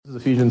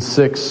This is Ephesians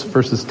 6,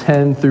 verses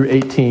 10 through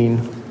 18.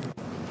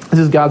 This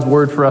is God's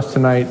word for us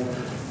tonight.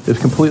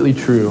 It's completely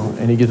true,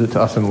 and he gives it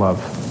to us in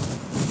love.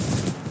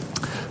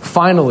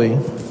 Finally,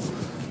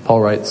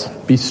 Paul writes,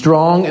 be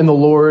strong in the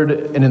Lord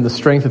and in the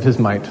strength of his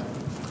might.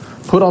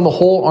 Put on the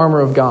whole armor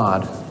of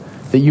God,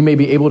 that you may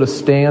be able to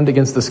stand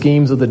against the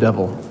schemes of the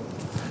devil.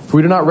 For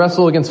we do not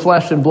wrestle against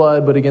flesh and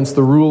blood, but against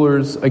the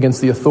rulers,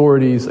 against the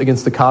authorities,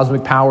 against the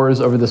cosmic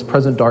powers over this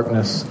present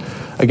darkness,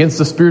 against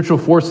the spiritual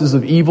forces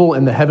of evil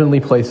in the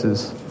heavenly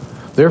places.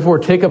 Therefore,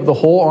 take up the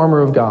whole armor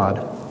of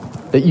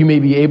God, that you may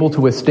be able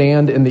to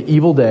withstand in the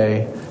evil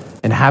day,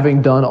 and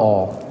having done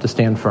all, to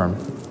stand firm.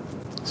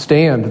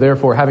 Stand,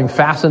 therefore, having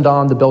fastened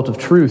on the belt of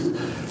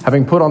truth,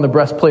 having put on the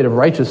breastplate of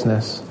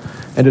righteousness,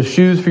 and as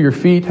shoes for your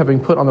feet,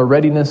 having put on the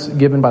readiness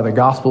given by the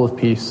gospel of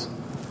peace.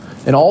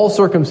 In all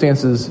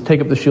circumstances,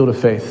 take up the shield of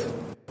faith,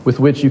 with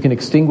which you can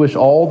extinguish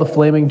all the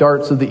flaming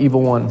darts of the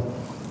evil one,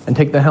 and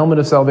take the helmet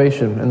of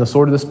salvation and the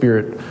sword of the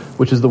Spirit,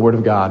 which is the word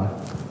of God,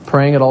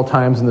 praying at all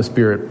times in the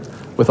Spirit,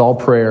 with all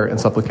prayer and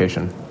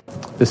supplication.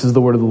 This is the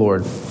word of the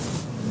Lord.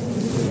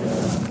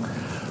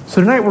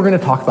 So tonight we're going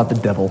to talk about the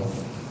devil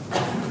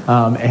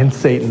and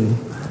Satan.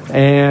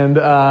 And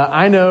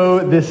I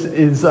know this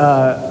is,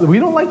 we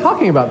don't like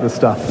talking about this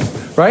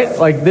stuff, right?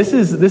 Like this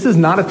is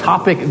not a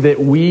topic that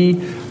we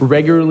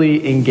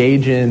regularly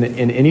engage in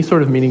any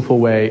sort of meaningful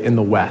way in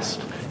the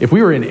West. If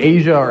we were in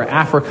Asia or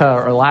Africa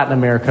or Latin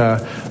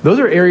America, those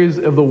are areas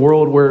of the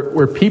world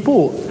where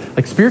people,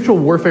 like spiritual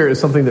warfare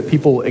is something that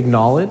people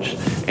acknowledge,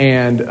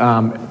 and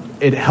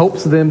it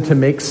helps them to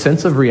make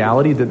sense of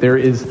reality that there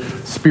is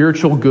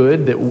spiritual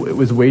good that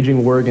was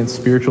waging war against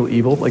spiritual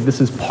evil. Like this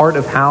is part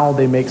of how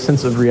they make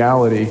sense of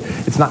reality.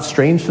 It's not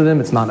strange to them.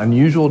 It's not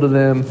unusual to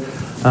them.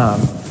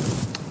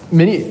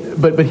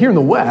 But here in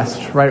the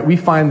West, right, we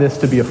find this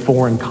to be a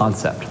foreign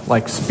concept.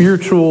 Like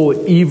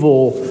spiritual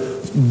evil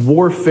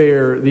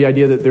warfare, the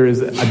idea that there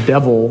is a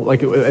devil,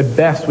 like at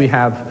best we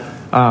have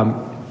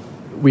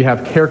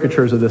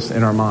caricatures of this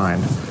in our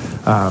mind.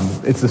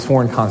 It's this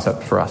foreign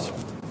concept for us.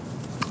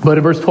 But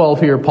in verse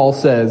 12 here, Paul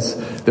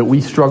says that we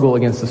struggle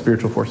against the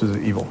spiritual forces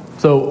of evil.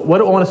 So what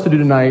I want us to do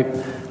tonight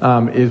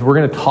is we're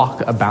going to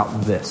talk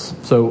about this.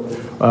 So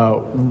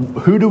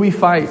who do we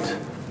fight?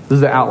 This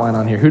is the outline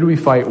on here. Who do we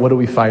fight? What do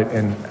we fight?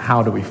 And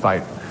how do we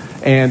fight?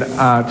 And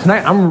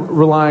tonight I'm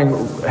relying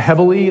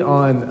heavily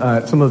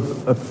on some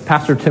of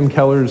Pastor Tim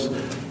Keller's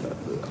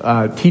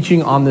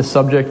teaching on this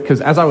subject,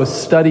 because as I was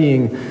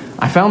studying,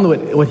 I found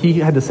that what he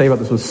had to say about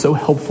this was so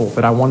helpful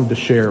that I wanted to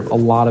share a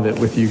lot of it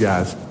with you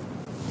guys.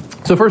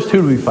 So first,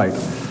 who do we fight?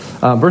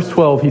 Verse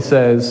 12, he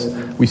says,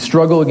 we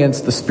struggle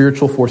against the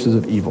spiritual forces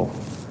of evil.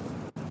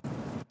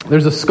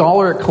 There's a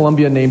scholar at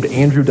Columbia named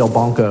Andrew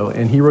Delbanco,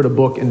 and he wrote a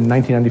book in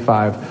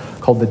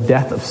 1995 called The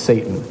Death of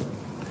Satan.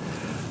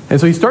 And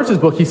so he starts his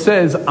book, he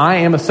says, I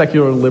am a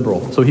secular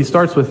liberal. So he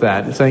starts with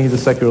that, saying he's a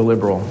secular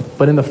liberal.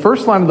 But in the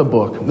first line of the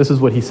book, this is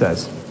what he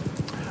says.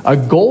 A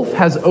gulf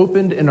has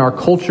opened in our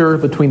culture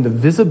between the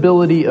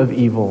visibility of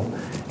evil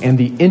and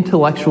the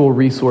intellectual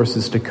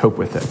resources to cope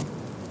with it.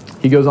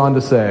 He goes on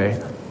to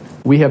say,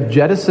 we have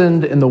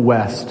jettisoned in the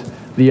West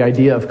the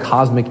idea of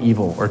cosmic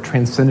evil or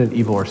transcendent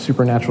evil or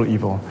supernatural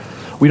evil.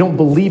 We don't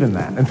believe in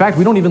that. In fact,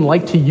 we don't even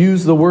like to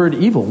use the word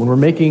evil when we're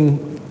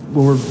making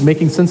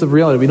sense of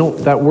reality.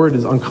 That word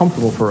is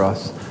uncomfortable for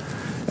us.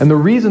 And the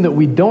reason that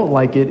we don't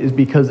like it is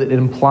because it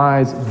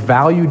implies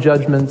value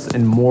judgments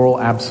and moral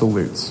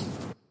absolutes.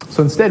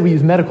 So instead we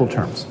use medical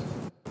terms.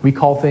 We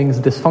call things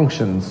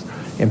dysfunctions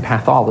and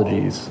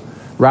pathologies,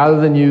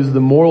 rather than use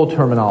the moral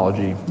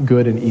terminology,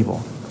 good and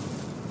evil.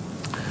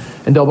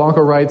 And Delbanco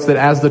writes that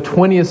as the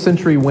 20th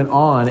century went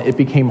on, it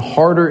became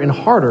harder and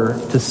harder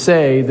to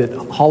say that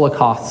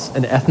holocausts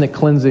and ethnic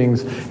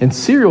cleansings and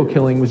serial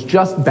killing was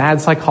just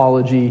bad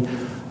psychology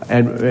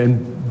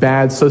and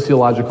bad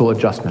sociological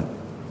adjustment.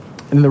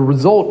 And the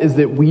result is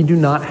that we do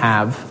not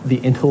have the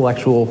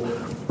intellectual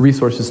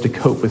resources to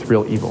cope with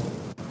real evil.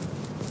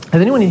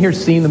 Has anyone in here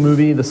seen the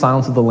movie The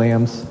Silence of the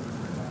Lambs?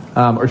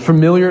 Or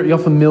y'all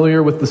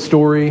familiar with the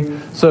story?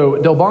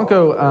 So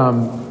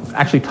Delbanco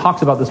actually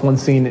talks about this one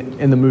scene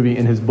in the movie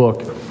in his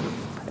book.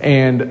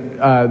 And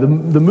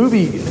the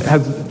movie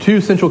has two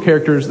central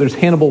characters. There's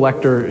Hannibal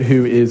Lecter,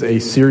 who is a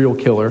serial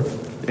killer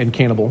and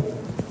cannibal.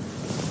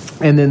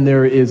 And then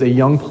there is a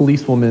young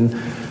policewoman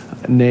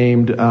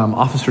named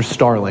Officer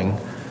Starling,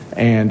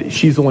 and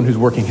she's the one who's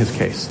working his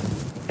case.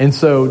 And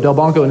so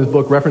Delbanco in his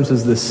book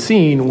references this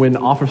scene when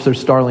Officer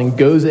Starling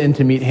goes in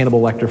to meet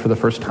Hannibal Lecter for the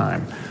first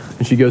time.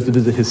 And she goes to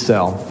visit his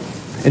cell.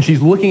 And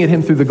she's looking at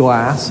him through the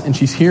glass, and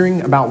she's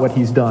hearing about what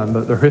he's done,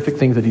 the horrific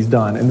things that he's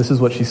done. And this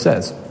is what she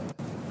says.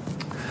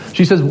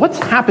 She says, what's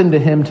happened to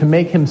him to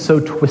make him so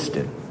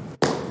twisted?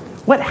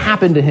 What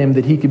happened to him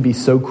that he could be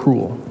so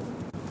cruel?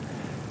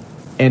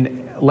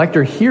 And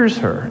Lecter hears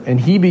her, and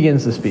he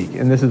begins to speak.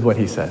 And this is what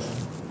he says.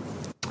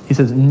 He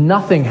says,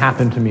 nothing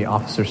happened to me,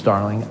 Officer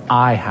Starling.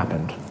 I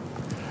happened.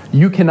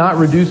 You cannot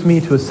reduce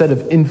me to a set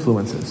of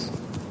influences.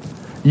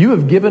 You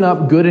have given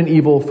up good and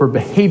evil for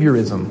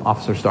behaviorism,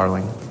 Officer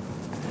Starling.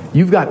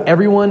 You've got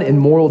everyone in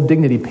moral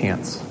dignity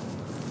pants.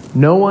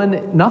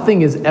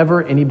 Nothing is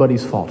ever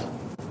anybody's fault.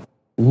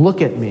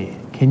 Look at me.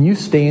 Can you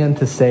stand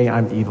to say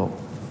I'm evil?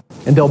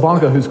 And Del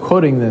Blanco, who's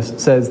quoting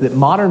this, says that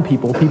modern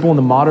people in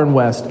the modern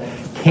West,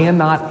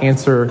 cannot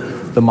answer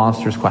the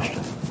monster's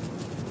question.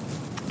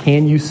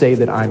 Can you say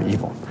that I'm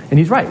evil? And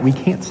he's right. We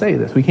can't say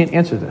this. We can't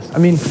answer this. I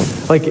mean,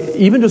 like,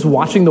 even just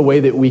watching the way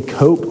that we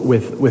cope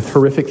with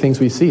horrific things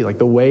we see, like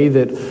the way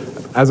that,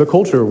 as a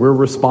culture, we're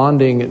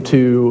responding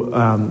to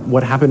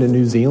what happened in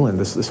New Zealand,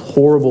 this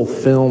horrible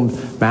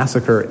filmed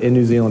massacre in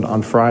New Zealand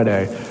on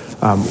Friday,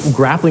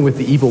 grappling with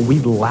the evil. We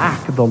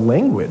lack the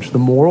language, the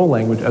moral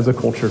language as a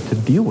culture to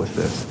deal with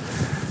this.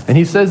 And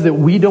he says that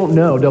we don't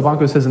know, Del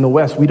Blanco says in the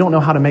West, we don't know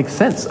how to make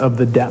sense of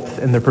the depth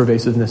and the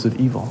pervasiveness of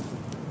evil.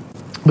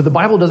 But the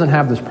Bible doesn't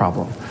have this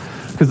problem,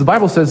 because the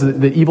Bible says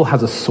that evil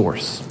has a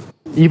source.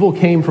 Evil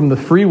came from the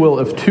free will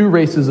of two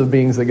races of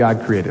beings that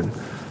God created,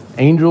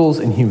 angels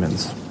and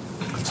humans.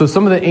 So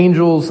some of the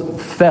angels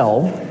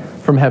fell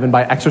from heaven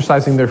by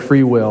exercising their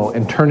free will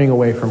and turning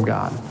away from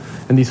God.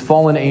 And these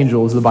fallen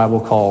angels, the Bible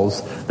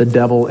calls the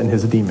devil and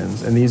his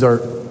demons. And these are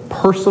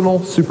personal,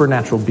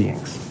 supernatural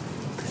beings.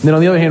 And then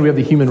on the other hand, we have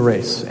the human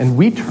race. And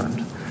we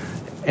turned.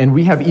 And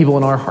we have evil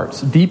in our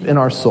hearts, deep in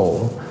our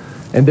soul.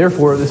 And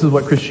therefore, this is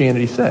what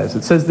Christianity says.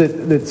 It says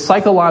that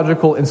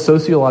psychological and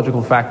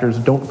sociological factors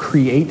don't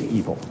create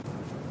evil.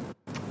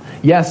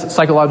 Yes,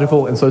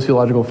 psychological and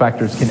sociological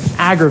factors can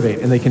aggravate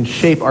and they can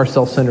shape our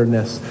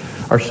self-centeredness,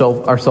 our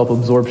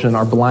self-absorption,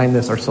 our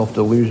blindness, our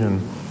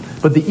self-delusion.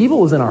 But the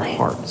evil is in our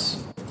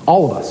hearts,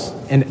 all of us.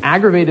 And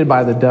aggravated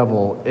by the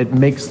devil, it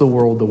makes the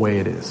world the way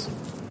it is.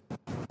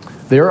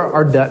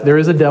 There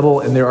is a devil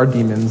and there are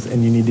demons,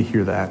 and you need to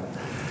hear that.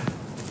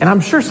 And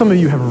I'm sure some of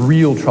you have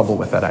real trouble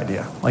with that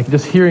idea. Like,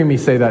 just hearing me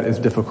say that is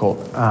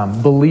difficult,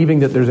 believing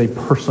that there's a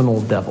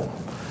personal devil.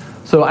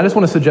 So I just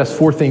want to suggest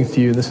 4 things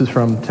to you. This is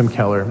from Tim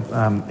Keller.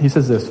 He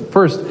says this.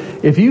 First,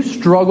 if you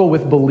struggle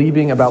with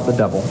believing about the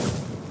devil,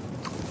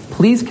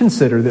 please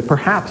consider that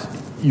perhaps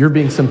you're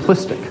being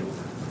simplistic.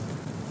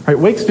 Right,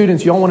 Wake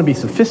students, you all want to be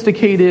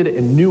sophisticated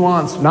and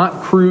nuanced,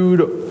 not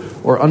crude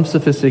or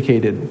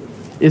unsophisticated.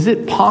 Is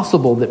it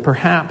possible that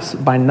perhaps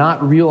by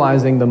not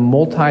realizing the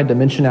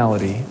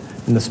multidimensionality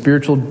and the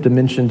spiritual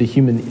dimension to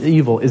human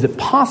evil, is it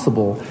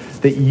possible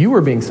that you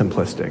are being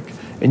simplistic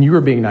and you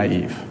are being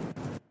naive?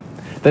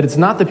 That it's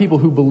not the people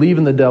who believe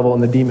in the devil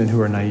and the demon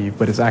who are naive,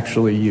 but it's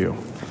actually you.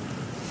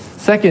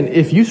 Second,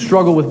 if you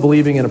struggle with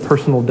believing in a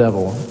personal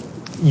devil,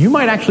 you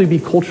might actually be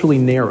culturally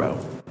narrow.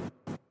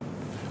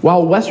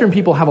 While Western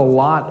people have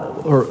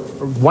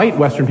white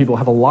Western people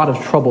have a lot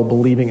of trouble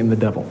believing in the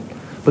devil.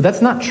 But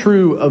that's not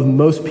true of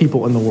most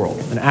people in the world.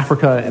 In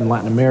Africa and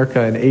Latin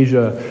America and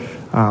Asia,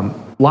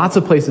 lots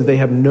of places they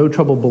have no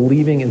trouble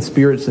believing in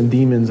spirits and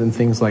demons and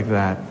things like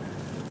that.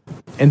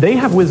 And they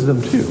have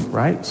wisdom too,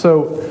 right?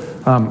 So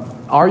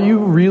are you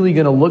really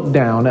going to look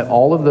down at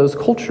all of those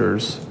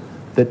cultures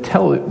that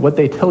tell what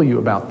they tell you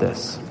about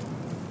this?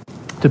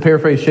 To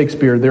paraphrase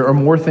Shakespeare, there are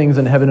more things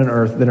in heaven and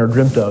earth than are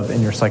dreamt of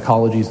in your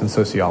psychologies and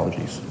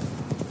sociologies.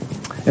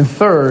 And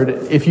third,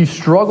 if you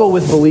struggle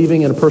with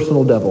believing in a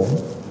personal devil,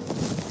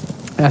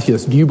 ask you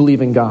this, do you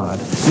believe in God?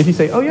 And if you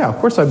say, oh yeah, of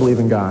course I believe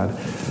in God,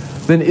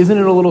 then isn't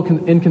it a little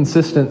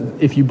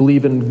inconsistent if you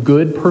believe in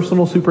good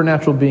personal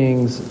supernatural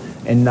beings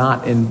and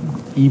not in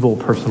evil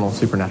personal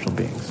supernatural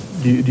beings?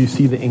 Do you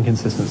see the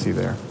inconsistency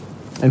there?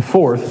 And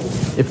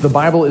fourth, if the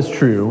Bible is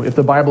true, if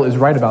the Bible is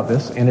right about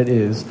this, and it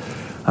is,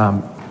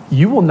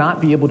 you will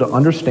not be able to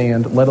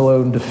understand, let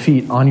alone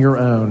defeat on your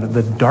own,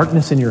 the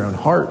darkness in your own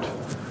heart,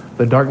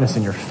 the darkness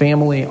in your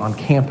family, on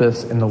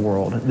campus, in the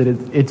world, that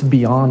it's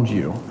beyond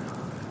you.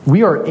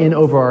 We are in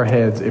over our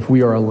heads if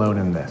we are alone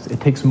in this.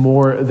 It takes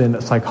more than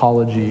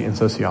psychology and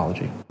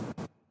sociology.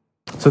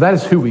 So that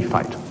is who we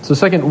fight. So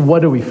second,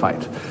 what do we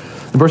fight?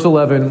 In verse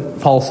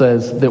 11, Paul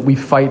says that we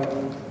fight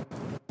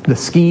the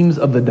schemes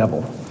of the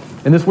devil.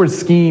 And this word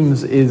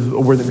schemes is a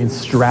word that means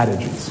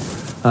strategies.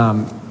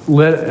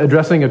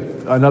 Addressing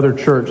another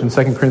church in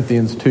 2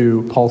 Corinthians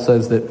 2, Paul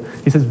says,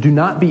 do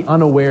not be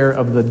unaware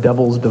of the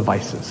devil's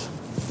devices.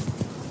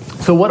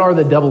 So what are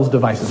the devil's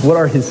devices? What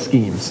are his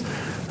schemes?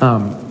 I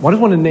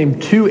just want to name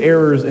 2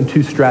 errors and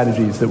 2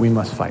 strategies that we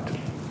must fight.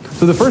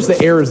 So the first,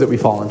 the errors that we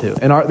fall into.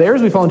 And the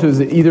errors we fall into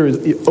is either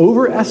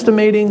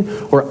overestimating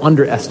or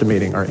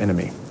underestimating our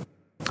enemy.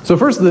 So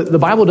first, the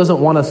Bible doesn't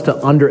want us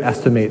to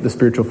underestimate the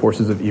spiritual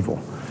forces of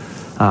evil.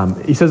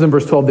 He says in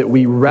verse 12 that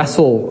we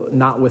wrestle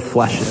not with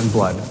flesh and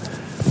blood.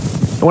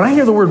 And when I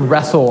hear the word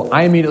wrestle,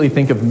 I immediately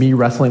think of me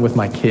wrestling with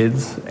my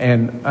kids.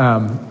 And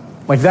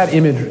like that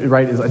image,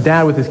 right, is a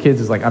dad with his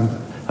kids is like, I'm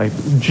like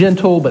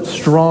gentle but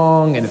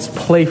strong, and it's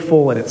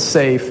playful and it's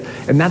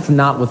safe. And that's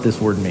not what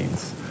this word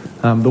means.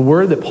 The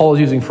word that Paul is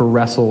using for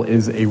wrestle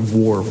is a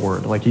war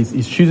word. Like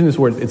he's choosing this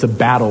word, it's a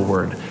battle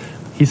word.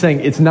 He's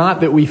saying it's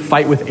not that we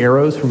fight with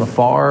arrows from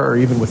afar or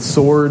even with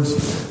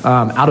swords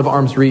out of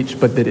arm's reach,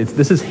 but that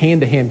this is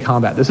hand-to-hand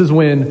combat. This is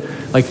when,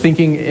 like,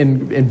 thinking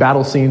in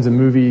battle scenes and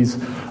movies,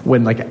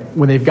 when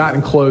they've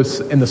gotten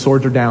close and the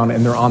swords are down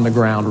and they're on the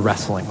ground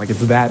wrestling. Like, it's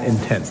that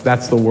intense.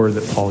 That's the word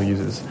that Paul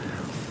uses.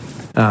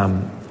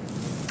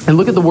 And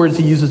look at the words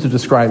he uses to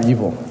describe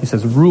evil. He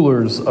says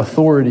rulers,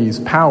 authorities,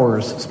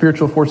 powers,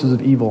 spiritual forces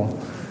of evil.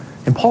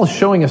 And Paul is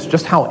showing us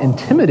just how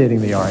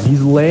intimidating they are. And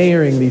he's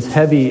layering these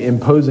heavy,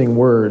 imposing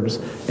words.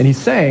 And he's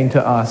saying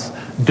to us,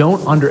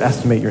 don't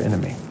underestimate your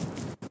enemy.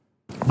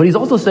 But he's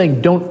also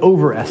saying, don't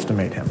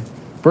overestimate him.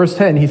 Verse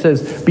 10, he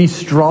says, be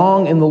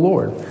strong in the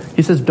Lord.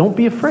 He says, don't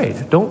be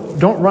afraid. Don't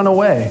run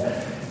away.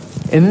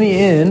 And in the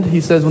end,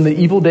 he says, when the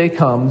evil day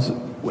comes,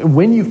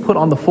 when you've put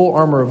on the full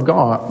armor of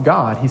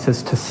God, he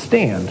says to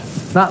stand.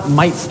 Not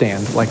might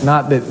stand, like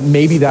not that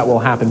maybe that will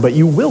happen, but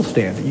you will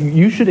stand.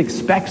 You should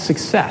expect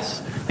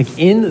success. Like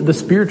in the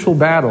spiritual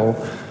battle,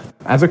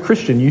 as a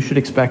Christian, you should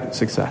expect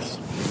success.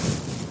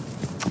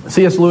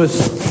 C.S.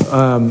 Lewis,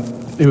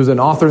 who was an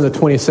author in the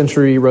 20th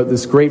century, wrote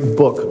this great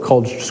book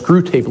called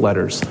Screwtape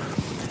Letters.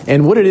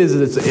 And what it is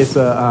it's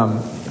a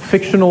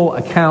fictional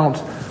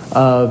account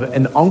of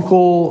an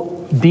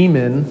uncle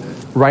demon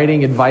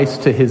writing advice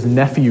to his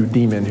nephew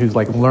demon, who's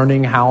like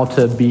learning how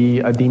to be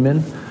a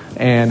demon.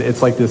 And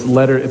it's like this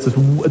letter. It's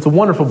a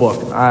wonderful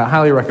book. I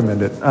highly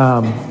recommend it.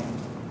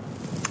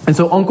 And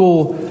so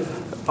Uncle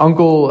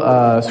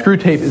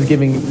Screwtape is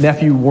giving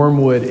nephew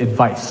Wormwood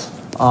advice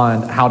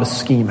on how to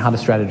scheme, how to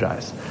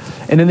strategize.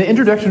 And in the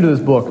introduction to this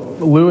book,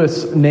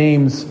 Lewis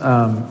names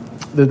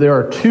that there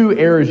are two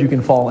errors you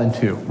can fall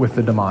into with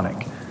the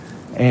demonic.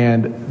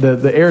 And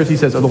the errors, he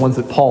says, are the ones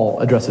that Paul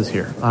addresses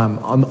here.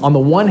 On the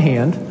one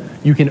hand,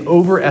 you can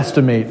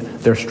overestimate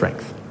their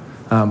strength.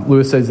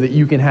 Lewis says that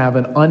you can have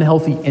an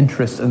unhealthy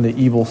interest in the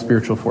evil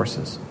spiritual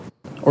forces.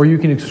 Or you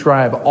can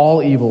ascribe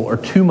all evil or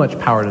too much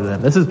power to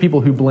them. This is people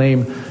who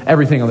blame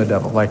everything on the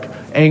devil. Like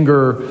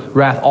anger,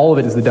 wrath, all of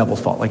it is the devil's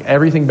fault. Like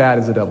everything bad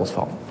is the devil's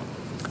fault.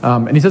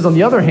 And he says, on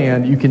the other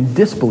hand, you can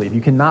disbelieve.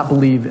 You cannot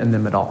believe in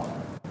them at all.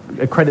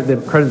 Credit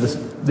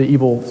the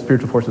evil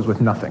spiritual forces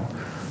with nothing.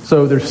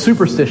 So there's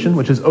superstition,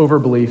 which is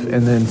overbelief,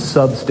 and then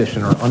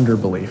substition or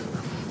underbelief.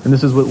 And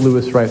this is what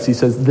Lewis writes. He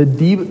says,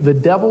 the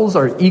devils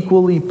are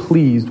equally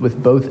pleased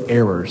with both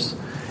errors,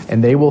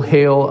 and they will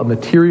hail a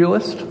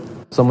materialist,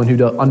 someone who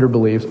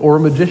underbelieves, or a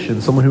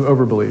magician, someone who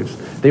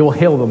overbelieves. They will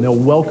hail them. They'll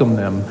welcome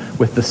them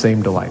with the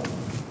same delight.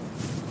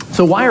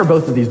 So why are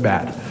both of these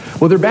bad?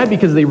 Well, they're bad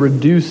because they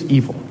reduce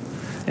evil.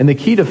 And the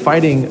key to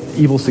fighting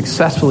evil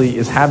successfully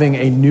is having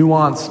a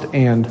nuanced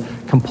and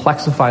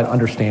complexified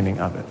understanding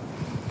of it.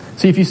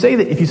 See, if you say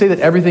that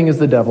everything is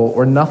the devil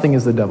or nothing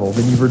is the devil,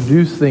 then you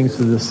reduce things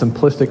to this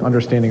simplistic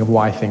understanding of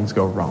why things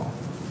go wrong.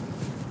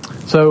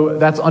 So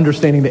that's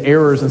understanding the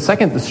errors, and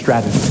second, the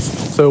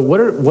strategies. So what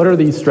are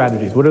these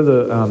strategies? What are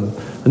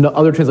the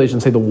other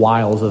translations say the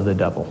wiles of the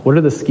devil? What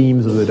are the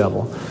schemes of the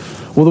devil?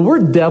 Well, the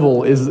word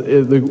devil is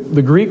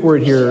the Greek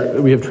word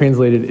here we have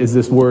translated is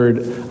this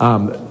word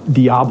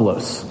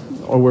diablos,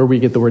 or where we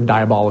get the word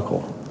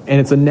diabolical.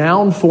 And it's a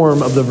noun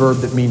form of the verb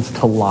that means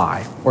to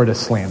lie or to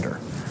slander.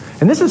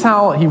 And this is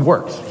how he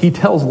works. He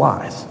tells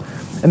lies.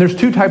 And there's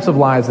two types of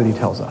lies that he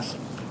tells us.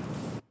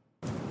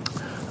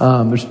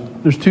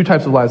 There's two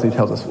types of lies that he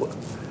tells us.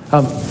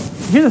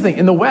 Here's the thing.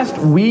 In the West,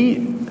 we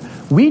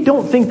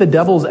don't think the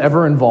devil's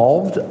ever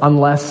involved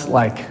unless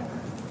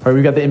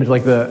we've got the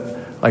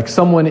image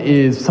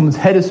someone's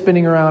head is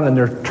spinning around and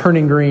they're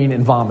turning green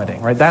and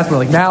vomiting, right? That's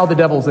when now the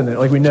devil's in it.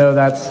 Like we know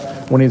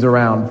that's when he's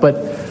around.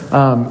 But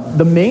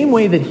the main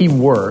way that he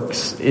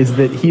works is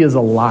that he is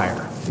a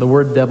liar. The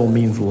word devil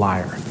means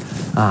liar.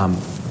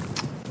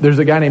 There's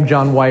a guy named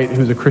John White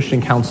who's a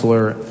Christian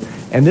counselor,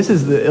 and this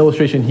is the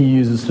illustration he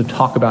uses to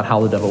talk about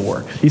how the devil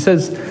works. He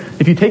says,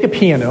 if you take a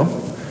piano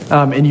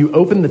and you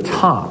open the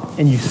top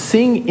and you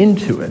sing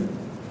into it,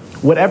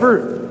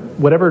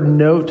 whatever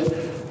note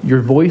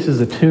your voice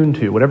is attuned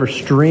to, whatever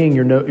string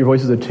your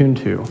voice is attuned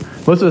to.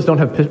 Most of us don't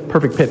have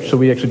perfect pitch, so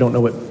we actually don't know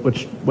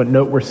what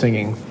note we're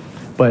singing.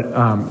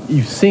 But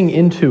you sing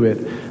into it.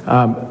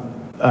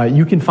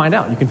 You can find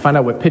out. You can find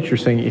out what pitch you're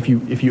singing. If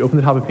you open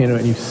the top of the piano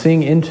and you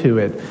sing into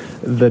it,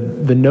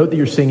 the note that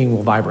you're singing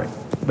will vibrate.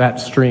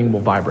 That string will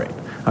vibrate.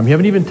 You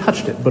haven't even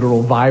touched it, but it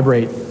will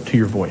vibrate to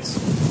your voice.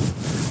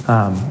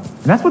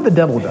 And that's what the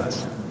devil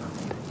does.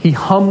 He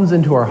hums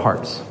into our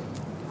hearts.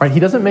 Right? He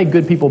doesn't make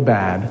good people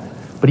bad,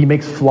 but he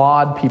makes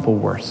flawed people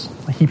worse.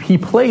 He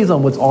plays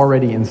on what's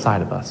already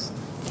inside of us.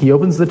 He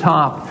opens the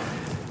top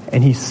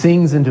and he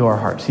sings into our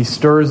hearts. He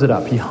stirs it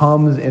up. He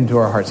hums into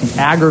our hearts. He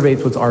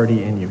aggravates what's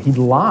already in you. He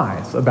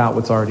lies about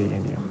what's already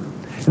in you.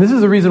 And this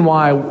is the reason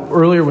why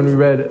earlier when we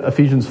read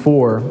Ephesians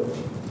 4,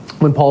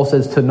 when Paul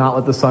says to not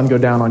let the sun go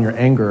down on your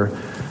anger,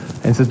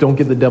 and says don't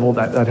give the devil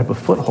that type of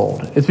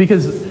foothold. It's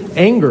because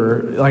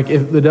anger, like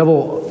if the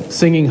devil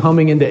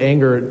humming into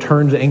anger,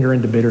 turns anger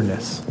into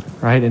bitterness,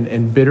 right?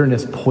 And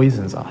bitterness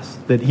poisons us.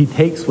 That he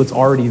takes what's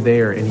already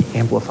there and he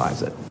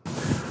amplifies it.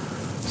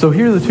 So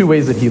here are the two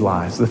ways that he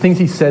lies, the things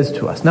he says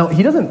to us. Now,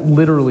 he doesn't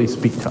literally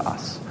speak to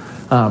us,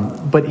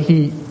 but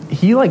he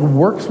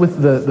works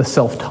with the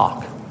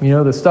self-talk.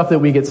 The stuff that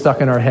we get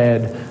stuck in our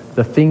head,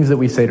 the things that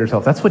we say to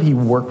ourselves, that's what he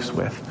works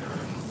with.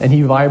 And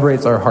he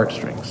vibrates our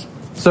heartstrings.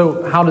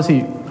 So how does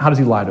he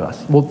lie to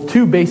us? Well,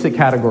 two basic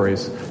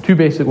categories, two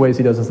basic ways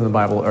he does this in the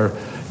Bible are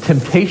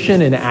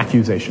temptation and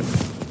accusation.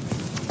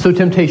 So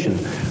temptation.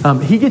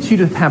 He gets you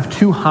to have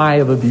too high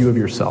of a view of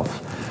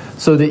yourself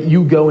so that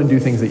you go and do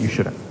things that you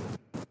shouldn't.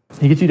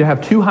 He gets you to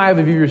have too high of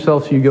a view of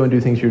yourself so you go and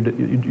do things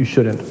you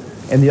shouldn't.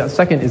 And the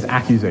second is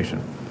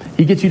accusation.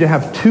 He gets you to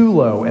have too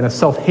low and a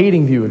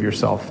self-hating view of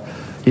yourself.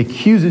 He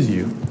accuses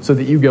you so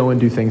that you go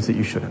and do things that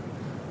you shouldn't.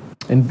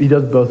 And he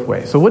does both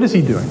ways. So what is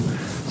he doing?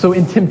 So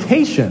in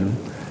temptation,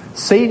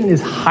 Satan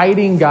is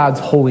hiding God's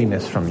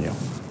holiness from you.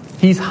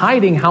 He's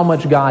hiding how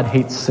much God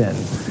hates sin.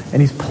 And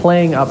he's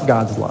playing up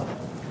God's love.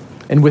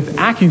 And with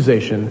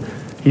accusation,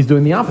 he's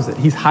doing the opposite.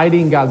 He's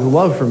hiding God's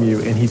love from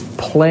you, and he's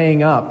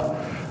playing up.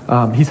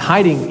 He's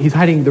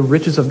hiding the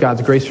riches of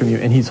God's grace from you,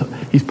 and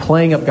he's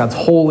playing up God's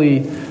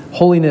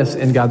holiness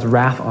and God's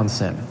wrath on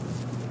sin.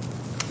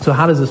 So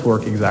how does this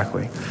work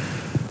exactly?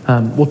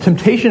 Well,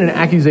 temptation and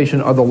accusation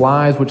are the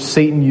lies which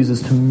Satan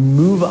uses to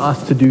move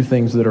us to do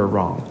things that are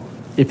wrong.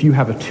 If you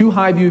have a too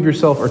high view of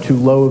yourself or too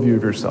low a view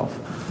of yourself,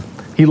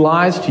 he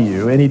lies to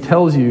you, and he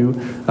tells you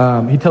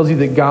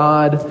that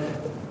God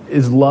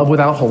is love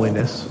without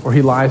holiness, or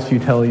he lies to you,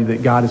 tell you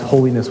that God is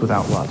holiness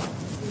without love.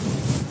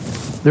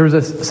 There was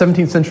a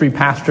 17th century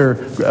pastor,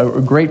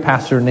 a great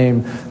pastor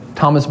named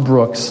Thomas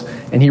Brooks,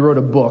 and he wrote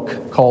a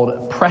book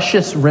called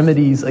Precious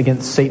Remedies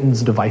Against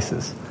Satan's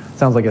Devices.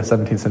 Sounds like a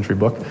 17th century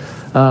book.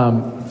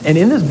 And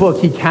in this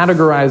book, he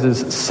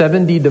categorizes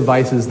 70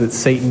 devices that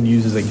Satan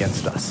uses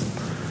against us.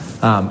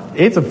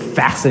 It's a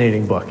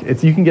fascinating book.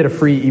 You can get a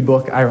free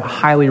ebook. I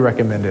highly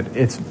recommend it.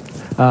 It's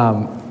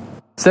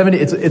 70.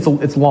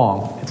 It's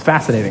long. It's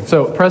fascinating.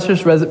 So,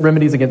 Precious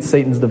Remedies Against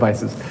Satan's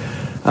Devices.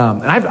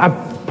 And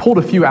I've pulled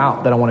a few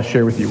out that I want to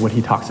share with you what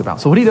he talks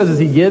about. So what he does is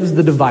he gives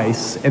the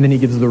device and then he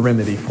gives the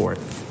remedy for it.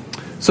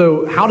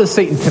 So how does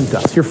Satan tempt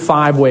us? Here are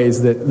 5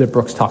 ways that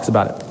Brooks talks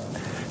about it.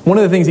 One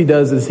of the things he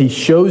does is he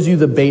shows you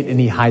the bait and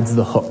he hides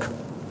the hook.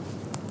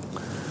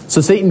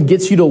 So Satan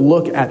gets you to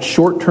look at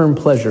short-term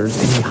pleasures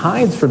and he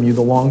hides from you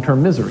the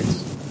long-term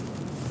miseries.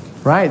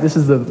 Right? This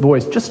is the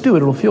voice. Just do it.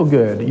 It'll feel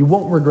good. You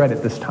won't regret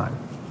it this time.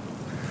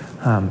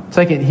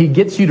 Second, he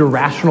gets you to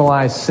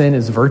rationalize sin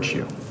as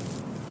virtue.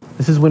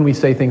 This is when we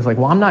say things like,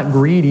 well, I'm not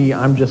greedy,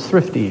 I'm just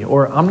thrifty.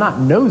 Or I'm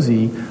not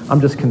nosy, I'm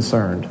just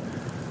concerned.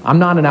 I'm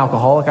not an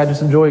alcoholic, I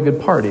just enjoy a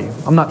good party.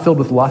 I'm not filled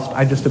with lust,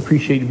 I just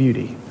appreciate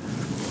beauty.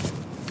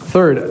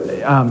 Third,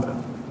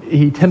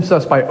 he tempts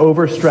us by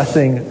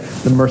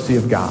overstressing the mercy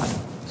of God.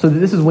 So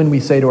this is when we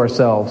say to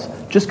ourselves,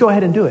 just go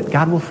ahead and do it.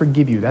 God will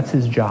forgive you. That's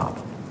his job.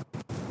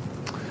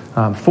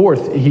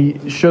 Fourth,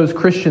 he shows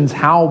Christians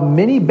how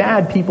many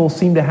bad people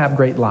seem to have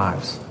great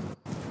lives.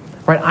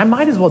 Right? I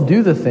might as well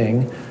do the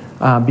thing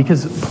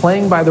because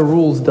playing by the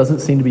rules doesn't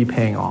seem to be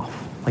paying off.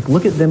 Like,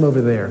 look at them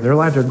over there. Their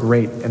lives are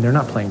great, and they're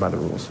not playing by the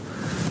rules.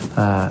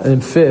 And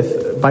then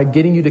fifth, by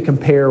getting you to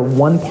compare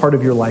one part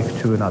of your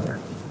life to another.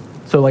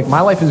 So, like,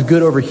 my life is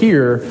good over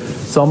here,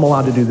 so I'm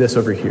allowed to do this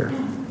over here.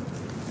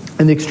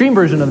 And the extreme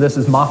version of this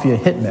is mafia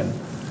hitmen.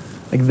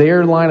 Like,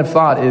 their line of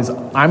thought is,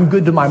 I'm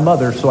good to my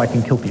mother, so I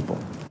can kill people.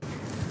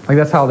 Like,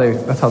 that's how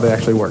they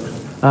actually work.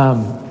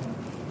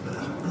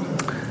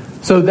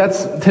 So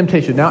that's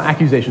temptation. Now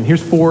accusation.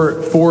 Here's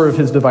four of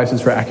his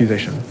devices for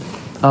accusation.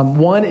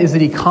 One is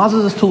that he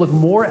causes us to look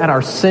more at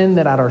our sin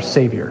than at our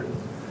Savior.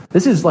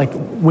 This is like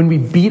when we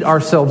beat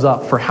ourselves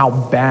up for how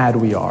bad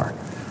we are.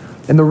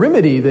 And the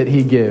remedy that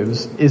he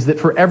gives is that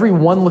for every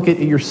one look at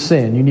your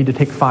sin, you need to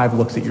take 5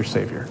 looks at your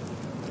Savior.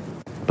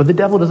 But the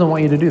devil doesn't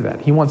want you to do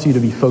that. He wants you to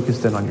be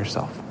focused in on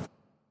yourself.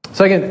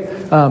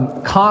 Second,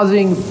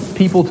 causing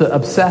people to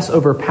obsess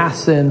over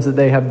past sins that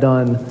they have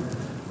done,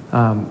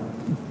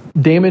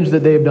 damage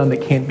that they have done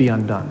that can't be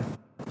undone.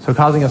 So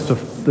causing us to,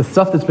 the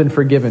stuff that's been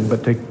forgiven,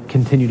 but to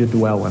continue to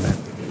dwell in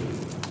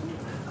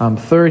it.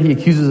 Third, he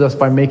accuses us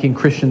by making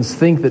Christians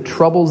think that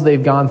troubles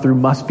they've gone through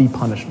must be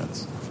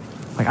punishments.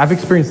 Like, I've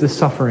experienced this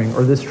suffering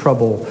or this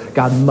trouble,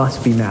 God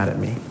must be mad at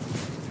me.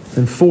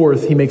 And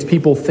fourth, he makes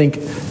people think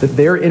that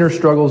their inner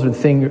struggles and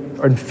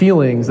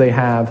feelings they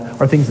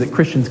have are things that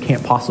Christians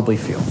can't possibly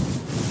feel.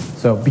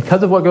 So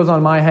because of what goes on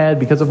in my head,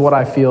 because of what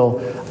I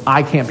feel,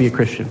 I can't be a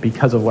Christian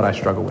because of what I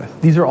struggle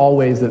with. These are all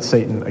ways that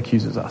Satan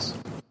accuses us.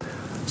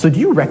 So do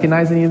you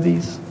recognize any of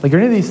these? Like, are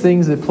any of these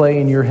things that play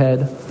in your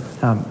head?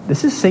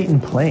 This is Satan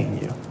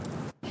playing you.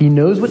 He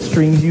knows what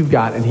strings you've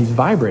got and he's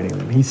vibrating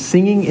them. He's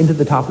singing into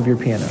the top of your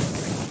piano.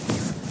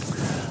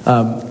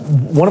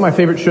 One of my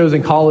favorite shows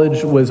in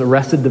college was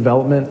Arrested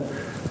Development,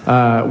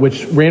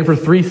 which ran for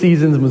 3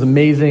 seasons and was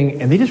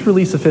amazing. And they just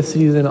released the 5th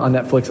season on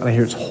Netflix, and I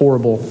hear it's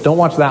horrible. Don't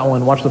watch that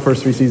one. Watch the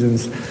first 3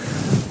 seasons.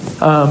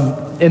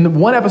 In the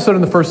one episode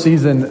in the first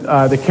season,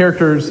 the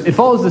characters, it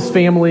follows this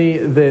family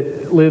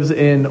that lives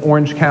in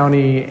Orange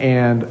County,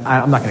 and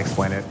I'm not going to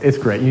explain it. It's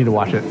great. You need to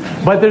watch it.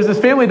 But there's this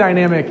family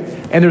dynamic,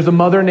 and there's a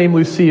mother named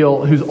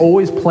Lucille who's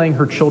always playing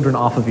her children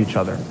off of each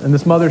other. And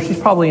this mother, she's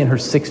probably in her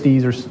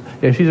 60s, or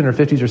she's in her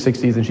 50s or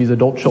 60s, and she's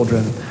adult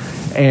children.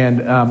 And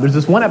there's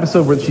this one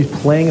episode where she's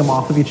playing them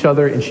off of each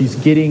other, and she's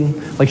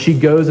getting, like, she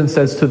goes and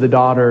says to the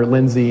daughter,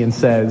 Lindsay, and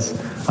says,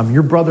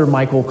 your brother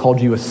Michael called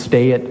you a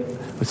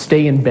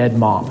stay-in-bed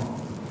mom.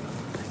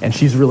 And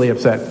she's really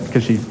upset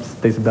because she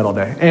stays in bed all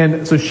day.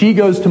 And so she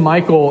goes to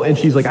Michael, and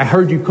she's like, I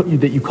heard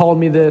that you called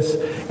me this,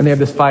 and they have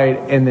this fight,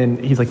 and then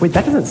he's like, wait,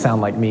 that doesn't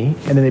sound like me.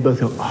 And then they both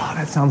go, oh,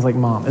 that sounds like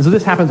Mom. And so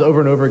this happens over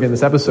and over again in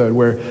this episode,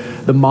 where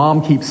the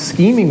mom keeps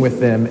scheming with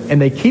them,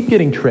 and they keep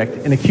getting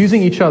tricked and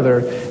accusing each other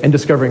and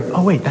discovering,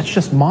 oh, wait, that's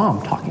just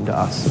Mom talking to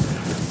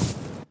us.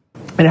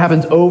 And it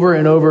happens over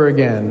and over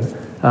again.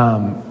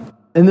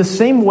 In the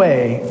same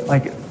way,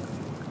 like,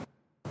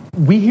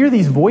 we hear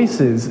these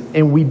voices,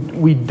 and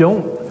we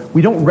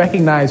don't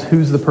recognize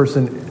who's the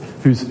person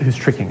who's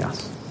tricking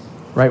us,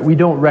 right? We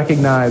don't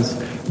recognize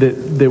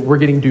that we're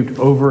getting duped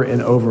over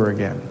and over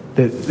again.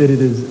 That it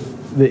is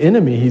the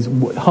enemy. He's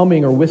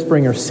humming or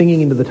whispering or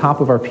singing into the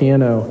top of our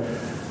piano.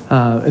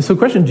 And so,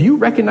 question: do you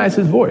recognize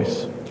his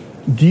voice?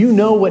 Do you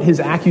know what his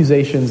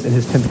accusations and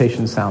his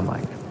temptations sound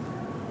like?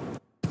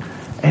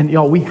 And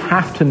y'all, we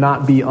have to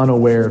not be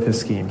unaware of his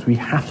schemes. We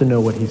have to know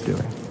what he's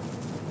doing.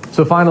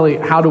 So finally,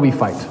 how do we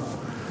fight?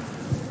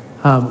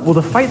 Well,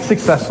 to fight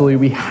successfully,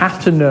 we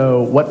have to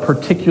know what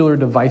particular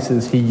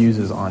devices he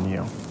uses on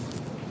you.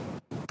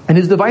 And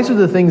his devices are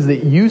the things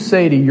that you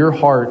say to your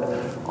heart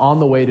on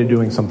the way to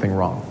doing something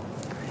wrong.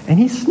 And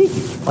he's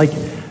sneaky.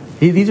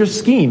 These are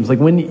schemes. Like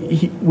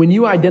when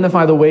you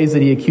identify the ways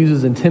that he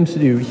accuses and tempts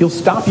you, he'll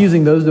stop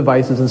using those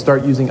devices and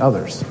start using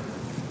others.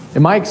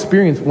 In my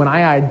experience, when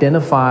I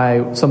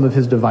identify some of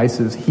his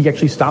devices, he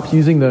actually stops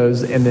using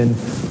those, and then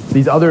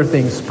these other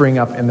things spring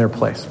up in their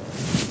place.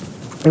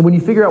 And when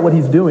you figure out what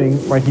he's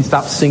doing, right, he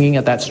stops singing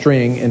at that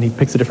string and he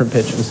picks a different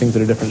pitch and sings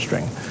at a different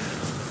string.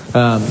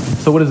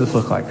 So what does this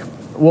look like?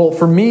 Well,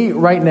 for me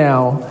right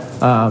now,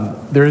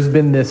 there has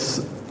been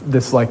this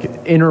like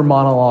inner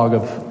monologue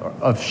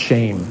of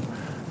shame.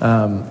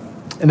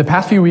 For the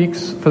past few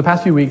weeks,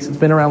 it's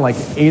been around like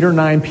 8 or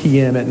 9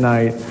 p.m. at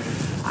night.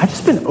 I've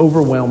just been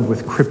overwhelmed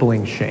with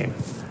crippling shame.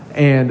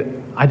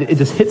 And it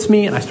just hits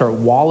me, and I start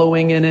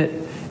wallowing in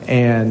it.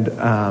 And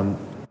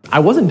I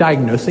wasn't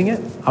diagnosing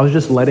it. I was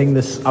just letting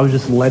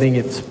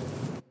it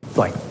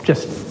like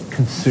just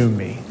consume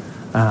me.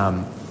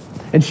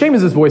 And shame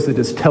is this voice that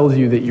just tells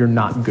you that you're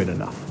not good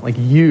enough. Like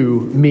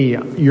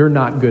you're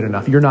not good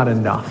enough. You're not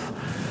enough.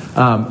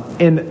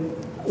 And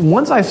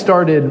once I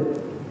started,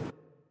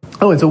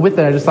 and so with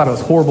that, I just thought it was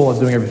horrible. I was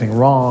doing everything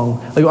wrong.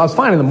 Like, I was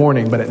fine in the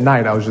morning, but at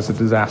night I was just a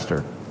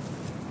disaster.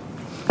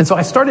 And so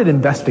I started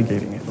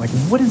investigating it. Like,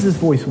 what is this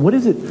voice? What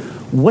is it?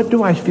 What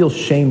do I feel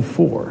shame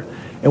for?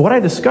 And what I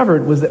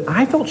discovered was that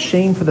I felt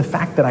shame for the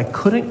fact that I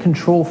couldn't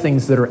control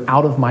things that are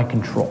out of my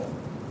control.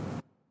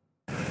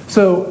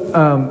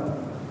 So,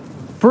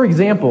 for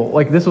example,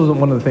 like this wasn't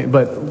one of the things,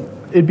 but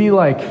it'd be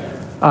like,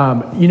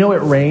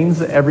 it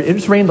rains it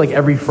just rained like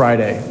every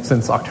Friday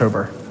since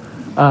October.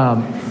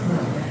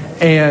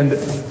 And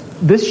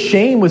this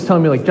shame was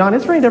telling me, like, John,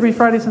 it's rained every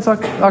Friday since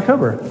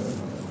October,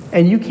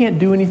 and you can't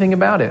do anything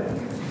about it.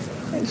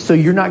 So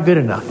you're not good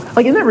enough.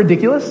 Like, isn't that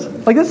ridiculous?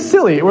 Like, that's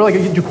silly. We're like,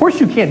 of course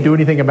you can't do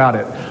anything about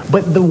it.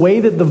 But the way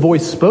that the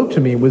voice spoke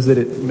to me was that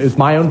it was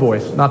my own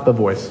voice, not the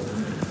voice.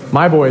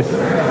 My voice.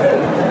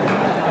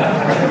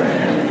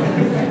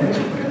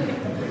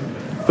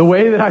 The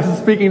way that I was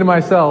speaking to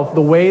myself,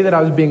 the way that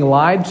I was being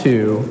lied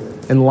to,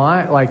 and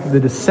like the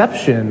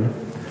deception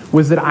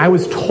was that I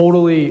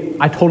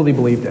totally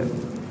believed it.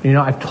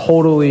 I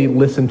totally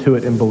listened to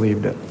it and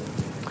believed it.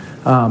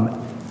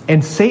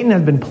 And Satan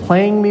has been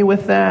playing me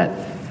with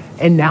that.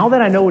 And now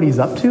that I know what he's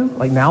up to,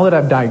 like now that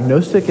I've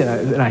diagnosed it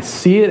and I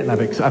see it, and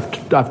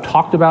I've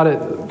talked about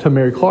it to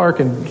Mary Clark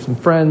and some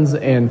friends,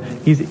 and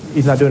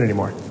he's not doing it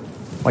anymore.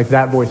 Like,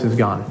 that voice is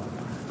gone.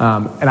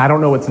 And I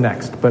don't know what's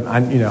next, but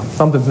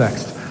something's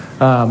next.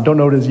 Don't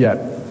know what it is yet.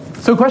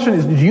 So the question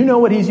is, do you know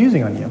what he's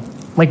using on you?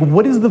 Like,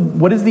 what is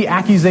the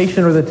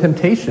accusation or the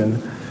temptation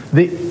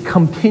that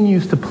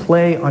continues to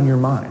play on your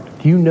mind?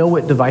 Do you know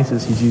what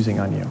devices he's using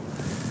on you?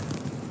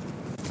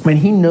 I mean,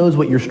 he knows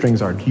what your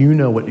strings are. Do you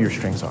know what your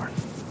strings are?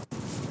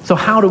 So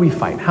how do we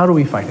fight? How do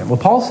we fight him? Well,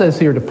 Paul says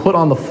here to put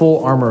on the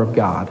full armor of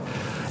God.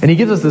 And he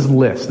gives us this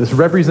list, this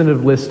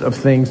representative list of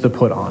things to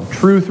put on: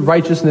 truth,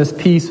 righteousness,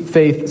 peace,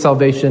 faith,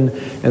 salvation,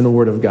 and the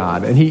word of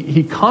God. And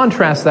he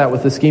contrasts that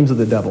with the schemes of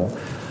the devil.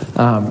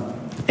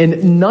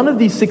 And none of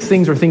these 6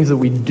 things are things that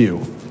we do.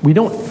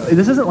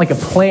 This isn't like a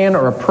plan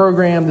or a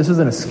program. This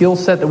isn't a skill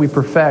set that we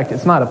perfect.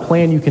 It's not a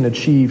plan you can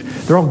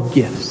achieve. They're all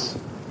gifts.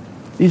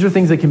 These are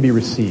things that can be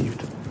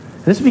received.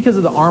 And this is because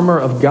of the armor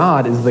of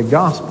God is the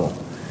gospel.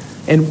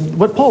 And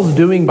what Paul's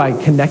doing by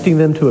connecting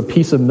them to a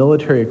piece of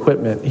military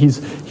equipment,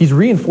 he's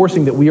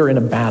reinforcing that we are in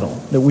a battle,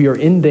 that we are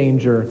in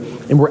danger,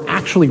 and we're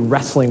actually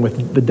wrestling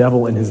with the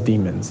devil and his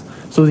demons.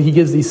 So he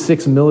gives these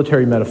 6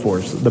 military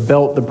metaphors: the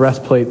belt, the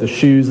breastplate, the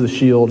shoes, the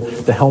shield,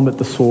 the helmet,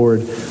 the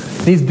sword.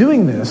 And he's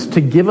doing this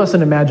to give us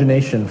an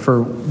imagination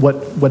for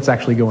what's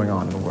actually going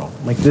on in the world.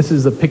 Like, this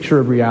is a picture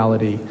of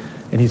reality,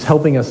 and he's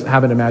helping us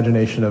have an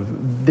imagination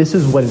of this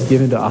is what is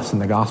given to us in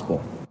the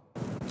gospel.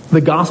 The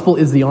gospel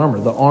is the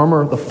armor.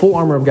 The full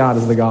armor of God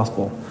is the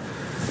gospel.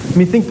 I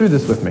mean, think through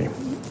this with me.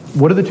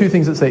 What are the 2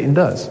 things that Satan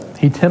does?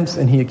 He tempts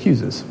and he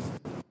accuses.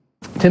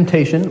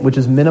 Temptation, which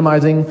is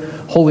minimizing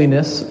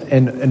holiness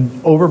and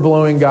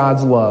overblowing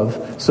God's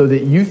love so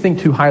that you think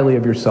too highly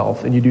of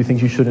yourself and you do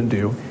things you shouldn't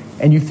do,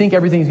 and you think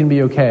everything's going to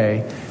be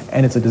okay,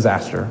 and it's a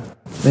disaster.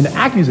 Then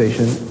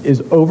accusation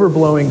is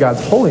overblowing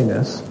God's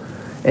holiness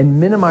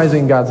and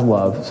minimizing God's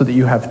love so that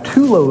you have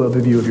too low of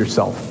a view of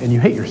yourself and you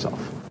hate yourself.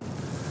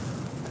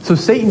 So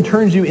Satan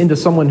turns you into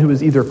someone who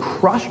is either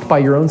crushed by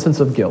your own sense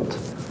of guilt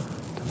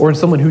or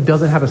someone who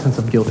doesn't have a sense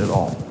of guilt at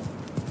all.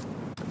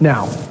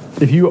 Now,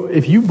 if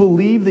you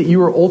believe that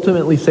you are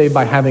ultimately saved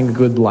by having a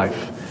good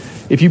life,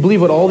 if you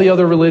believe what all the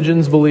other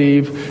religions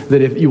believe,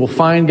 that if you will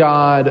find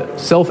God,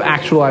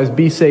 self-actualize,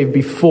 be saved,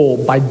 be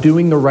full by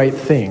doing the right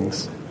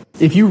things,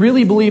 if you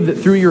really believe that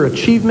through your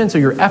achievements or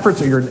your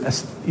efforts or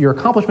your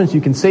accomplishments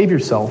you can save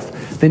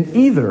yourself, then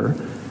either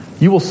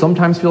you will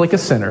sometimes feel like a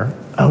sinner,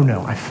 oh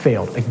no, I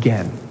failed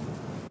again.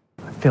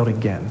 I failed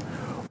again.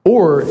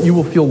 Or you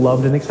will feel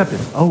loved and accepted.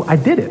 Oh, I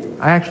did it.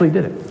 I actually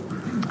did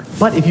it.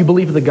 But if you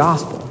believe the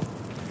gospel,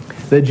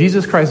 that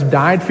Jesus Christ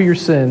died for your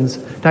sins,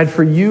 died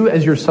for you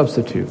as your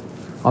substitute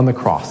on the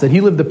cross, that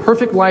he lived the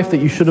perfect life that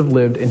you should have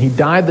lived, and he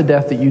died the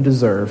death that you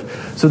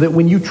deserve, so that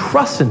when you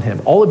trust in him,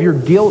 all of your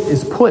guilt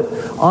is put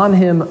on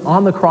him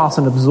on the cross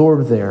and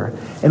absorbed there,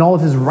 and all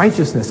of his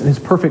righteousness and his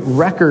perfect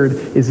record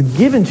is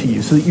given to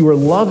you so that you are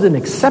loved and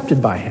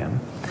accepted by him,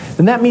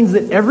 then that means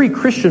that every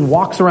Christian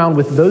walks around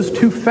with those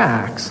two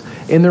facts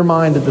in their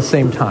mind at the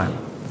same time.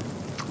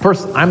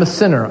 First, I'm a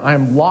sinner. I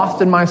am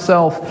lost in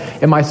myself,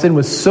 and my sin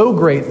was so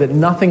great that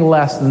nothing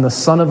less than the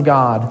Son of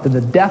God, than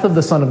the death of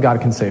the Son of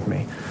God can save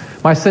me.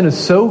 My sin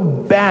is so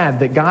bad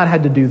that God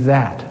had to do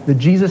that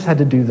Jesus had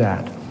to do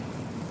that.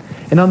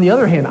 And on the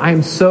other hand, I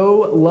am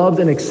so loved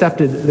and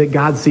accepted that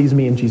God sees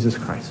me in Jesus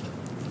Christ.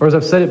 Or as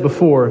I've said it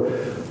before,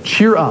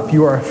 cheer up.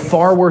 You are a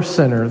far worse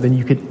sinner than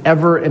you could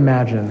ever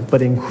imagine,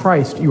 but in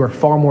Christ you are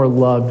far more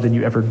loved than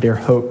you ever dare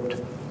hoped.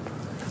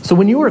 So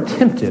when you are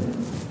tempted,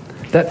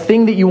 that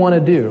thing that you want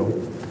to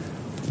do,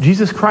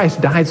 Jesus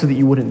Christ died so that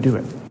you wouldn't do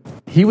it.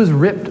 He was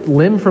ripped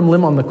limb from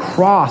limb on the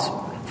cross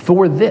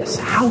for this.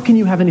 How can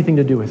you have anything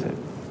to do with it?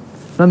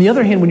 And on the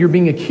other hand, when you're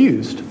being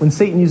accused, when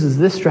Satan uses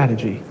this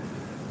strategy,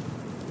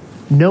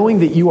 knowing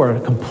that you are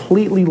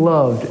completely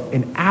loved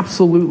and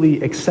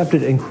absolutely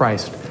accepted in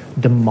Christ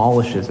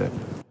demolishes it.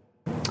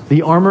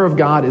 The armor of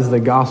God is the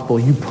gospel.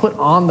 You put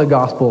on the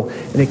gospel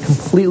and it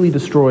completely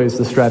destroys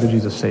the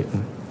strategies of Satan.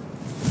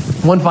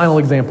 One final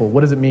example.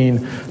 What does it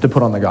mean to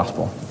put on the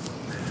gospel?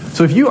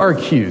 So if you are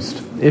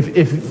accused,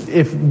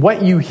 if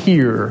what you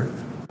hear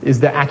is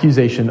the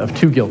accusation of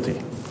too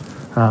guilty,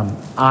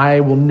 I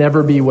will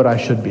never be what I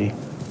should be.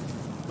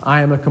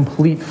 I am a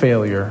complete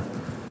failure.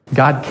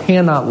 God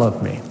cannot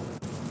love me.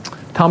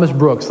 Thomas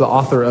Brooks, the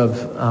author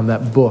of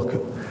that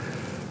book,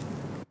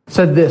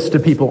 said this to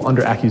people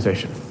under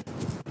accusation.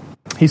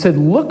 He said,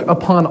 "Look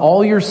upon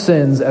all your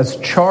sins as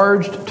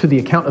charged to the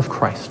account of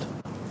Christ.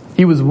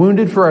 He was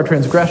wounded for our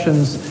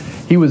transgressions.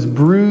 He was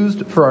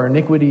bruised for our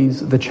iniquities.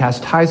 The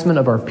chastisement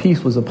of our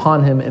peace was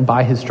upon him, and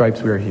by his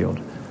stripes we are healed."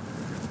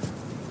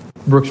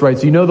 Brooks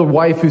writes, "You know the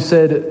wife who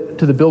said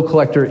to the bill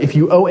collector, 'If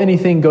you owe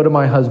anything, go to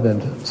my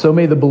husband. So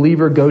may the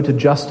believer go to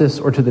justice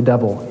or to the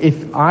devil.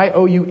 If I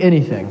owe you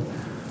anything,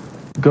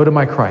 go to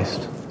my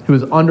Christ, who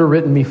has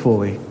underwritten me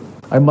fully.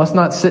 I must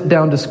not sit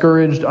down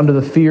discouraged under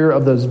the fear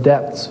of those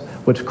debts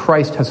which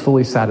Christ has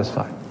fully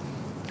satisfied.'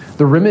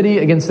 The remedy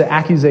against the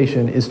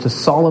accusation is to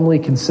solemnly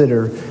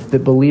consider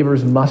that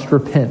believers must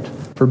repent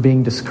for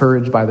being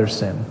discouraged by their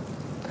sin.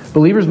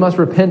 Believers must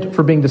repent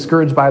for being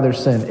discouraged by their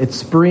sin. It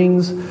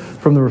springs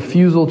from the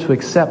refusal to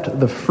accept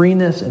the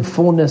freeness and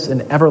fullness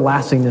and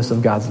everlastingness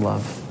of God's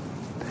love,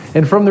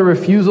 and from the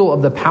refusal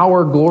of the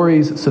power,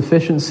 glories,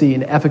 sufficiency,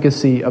 and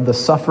efficacy of the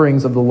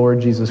sufferings of the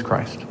Lord Jesus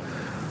Christ,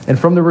 and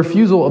from the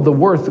refusal of the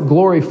worth,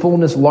 glory,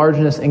 fullness,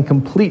 largeness, and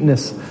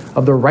completeness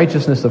of the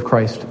righteousness of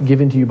Christ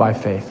given to you by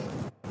faith.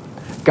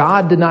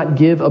 God did not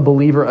give a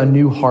believer a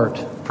new heart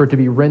for it to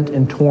be rent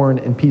and torn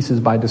in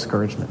pieces by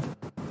discouragement."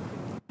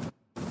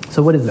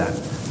 So what is that?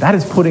 That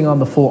is putting on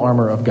the full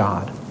armor of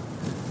God.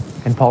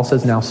 And Paul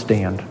says, now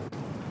stand.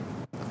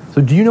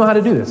 So do you know how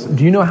to do this?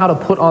 Do you know how to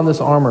put on this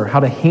armor? How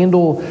to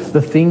handle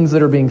the things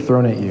that are being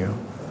thrown at you?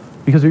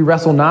 Because we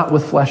wrestle not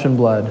with flesh and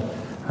blood,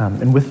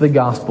 and with the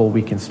gospel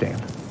we can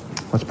stand.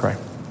 Let's pray.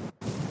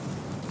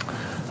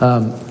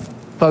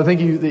 Father,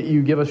 thank you that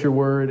you give us your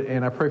word,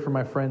 and I pray for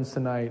my friends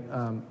tonight.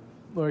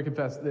 Lord, I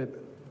confess that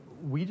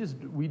we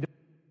don't